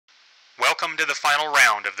welcome to the final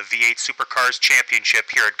round of the V8 Supercars Championship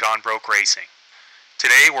here at Gone Broke Racing.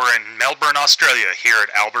 Today we're in Melbourne, Australia, here at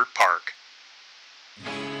Albert Park.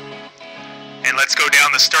 And let's go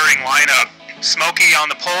down the starting lineup. Smokey on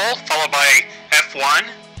the pole, followed by F1,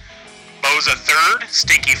 Boza third,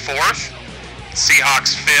 Stinky fourth,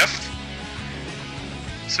 Seahawks fifth.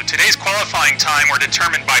 So today's qualifying time were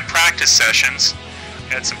determined by practice sessions.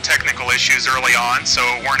 We had some technical issues early on, so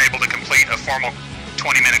weren't able to complete a formal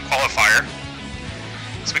 20-minute qualifier.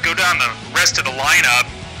 So we go down the rest of the lineup.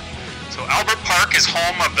 So Albert Park is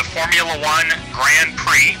home of the Formula One Grand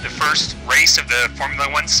Prix, the first race of the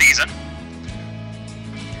Formula One season.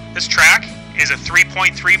 This track is a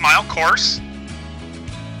 3.3-mile course.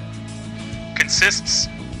 Consists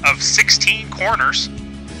of 16 corners.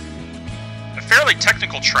 A fairly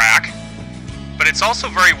technical track, but it's also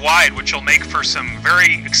very wide, which will make for some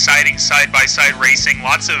very exciting side-by-side racing,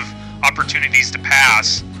 lots of opportunities to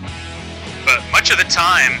pass. But much of the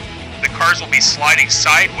time, the cars will be sliding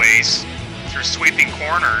sideways through sweeping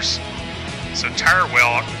corners, so tire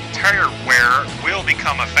wear will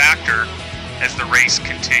become a factor as the race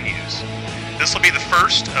continues. This will be the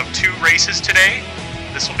first of two races today.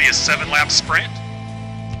 This will be a 7-lap sprint,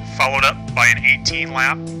 followed up by an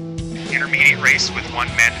 18-lap intermediate race with one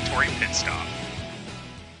mandatory pit stop.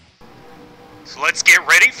 So let's get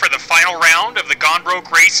ready for the final round of the Gone Broke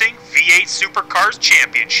Racing V8 Supercars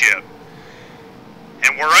Championship.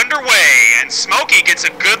 And we're underway, and Smokey gets a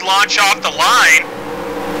good launch off the line.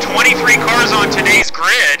 23 cars on today's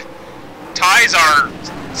grid, ties our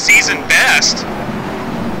season best.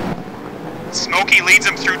 Smokey leads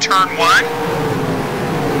him through turn one.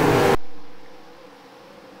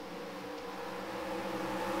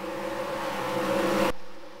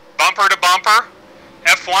 Bumper to bumper.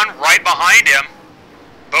 F1 right behind him.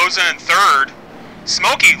 Boza in third.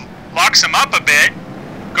 Smokey locks him up a bit,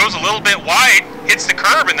 goes a little bit wide, hits the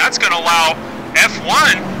curb, and that's going to allow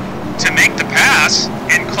F1 to make the pass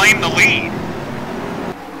and claim the lead.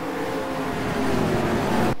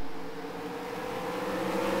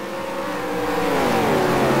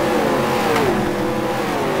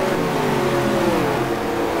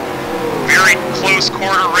 Very close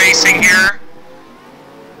quarter racing here.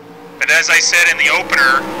 But as I said in the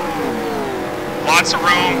opener, lots of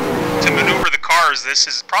room to maneuver the cars. This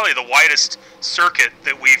is probably the widest circuit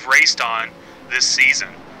that we've raced on this season.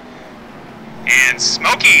 And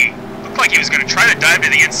Smokey looked like he was going to try to dive to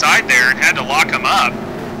the inside there and had to lock him up.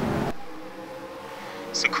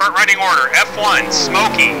 So current running order, F1,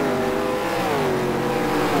 Smokey,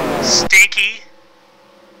 Stinky,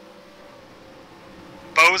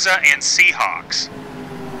 Boza, and Seahawks.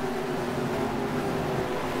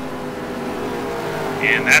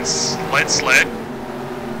 And that's Lead Sled,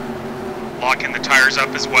 locking the tires up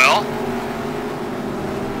as well.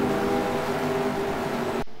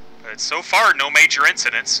 But so far, no major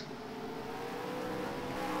incidents.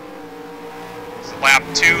 It's lap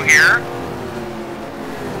 2 here.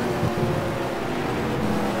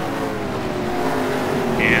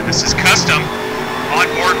 And this is Custom on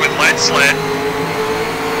board with Lead Sled.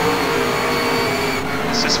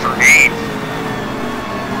 This is for 8th.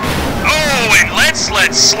 Oh, and Lead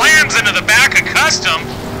Sled slams into the back of Custom.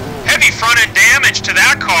 Heavy front-end damage to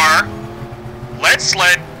that car. Lead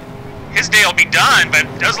Sled, his day will be done, but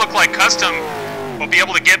it does look like Custom will be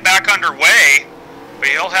able to get back underway, but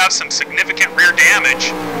he'll have some significant rear damage.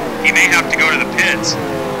 He may have to go to the pits.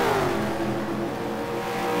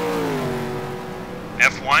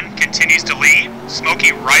 F1 continues to lead.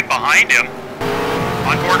 Smokey right behind him.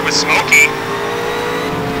 On board with Smokey.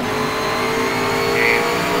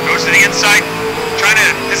 Goes to the inside, trying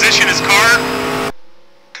to position his car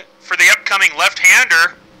for the upcoming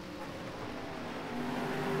left-hander.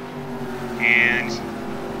 And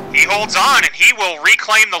he holds on, and he will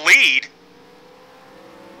reclaim the lead.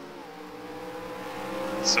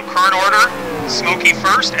 So current order, Smokey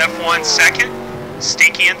first, F1 second,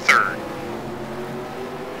 Stinky in third.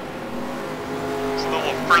 It's a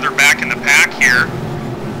little further back in the pack here.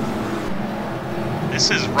 This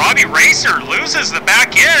is Robbie Racer, loses the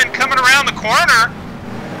back end, coming around the corner.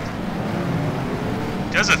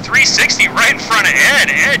 Does a 360 right in front of Ed.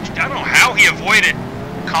 Ed, I don't know how he avoided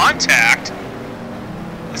contact.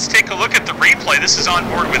 Let's take a look at the replay. This is on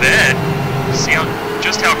board with Ed. See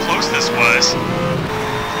just how close this was.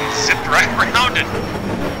 He zipped right around it.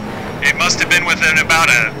 It must have been within about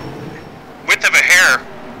a width of a hair.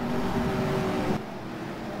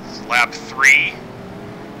 This is lap 3.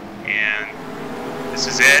 And this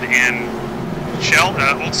is Ed and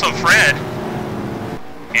also Fred.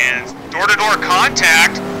 And door-to-door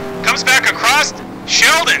contact. Comes back across.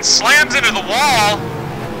 Sheldon slams into the wall.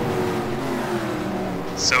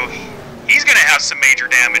 So he's going to have some major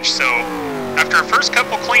damage. So after a first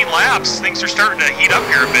couple clean laps, things are starting to heat up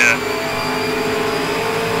here a bit.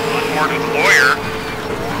 One more to the lawyer.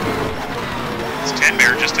 It's 10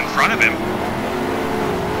 Bear just in front of him.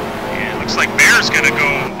 And it looks like Bear's going to go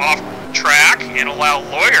off track and allow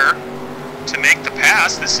Lawyer to make the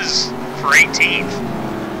pass. This is for 18th.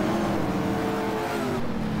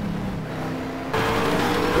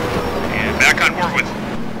 And back on board with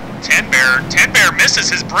 10 Bear. 10 Bear misses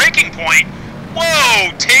his braking point.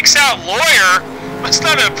 Whoa! Takes out Lawyer. Must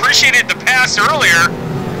not have appreciated the pass earlier.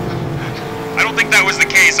 I don't think that was the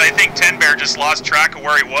case. I think 10 Bear just lost track of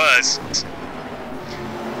where he was.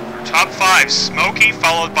 Our top 5, Smokey,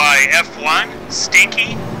 followed by F1,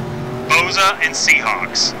 Stinky, Boza, and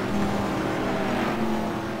Seahawks.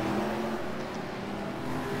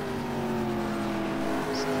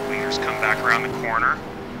 So the leaders come back around the corner.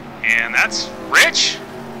 And that's Rich.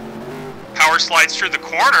 Power slides through the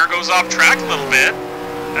corner, goes off track a little bit.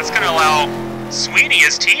 That's going to allow Sweeney,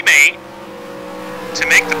 his teammate, to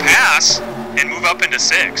make the pass and move up into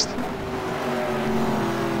 6th.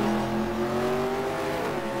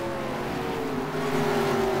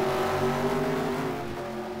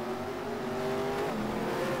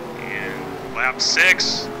 And lap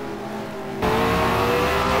 6.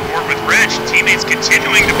 On board with Rich. Teammates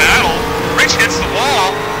continuing to battle. Rich hits the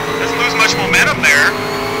wall. Doesn't lose much momentum there.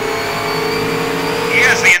 He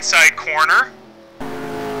has the inside corner.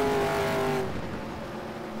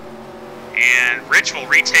 And Rich will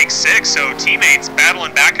retake 6, so teammates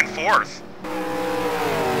battling back and forth.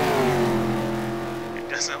 It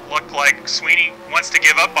doesn't look like Sweeney wants to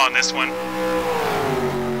give up on this one.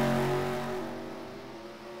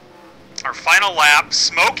 Our final lap,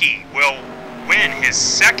 Smokey will win his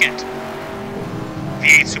 2nd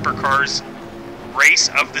V8 Supercars race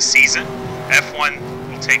of the season. F1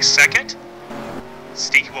 will take 2nd.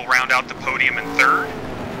 Stinky will round out the podium in 3rd.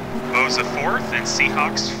 Boza 4th, and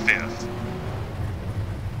Seahawks 5th.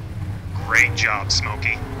 Great job,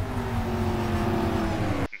 Smokey.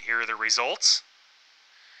 And here are the results.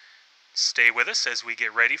 Stay with us as we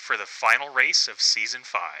get ready for the final race of Season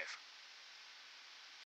 5.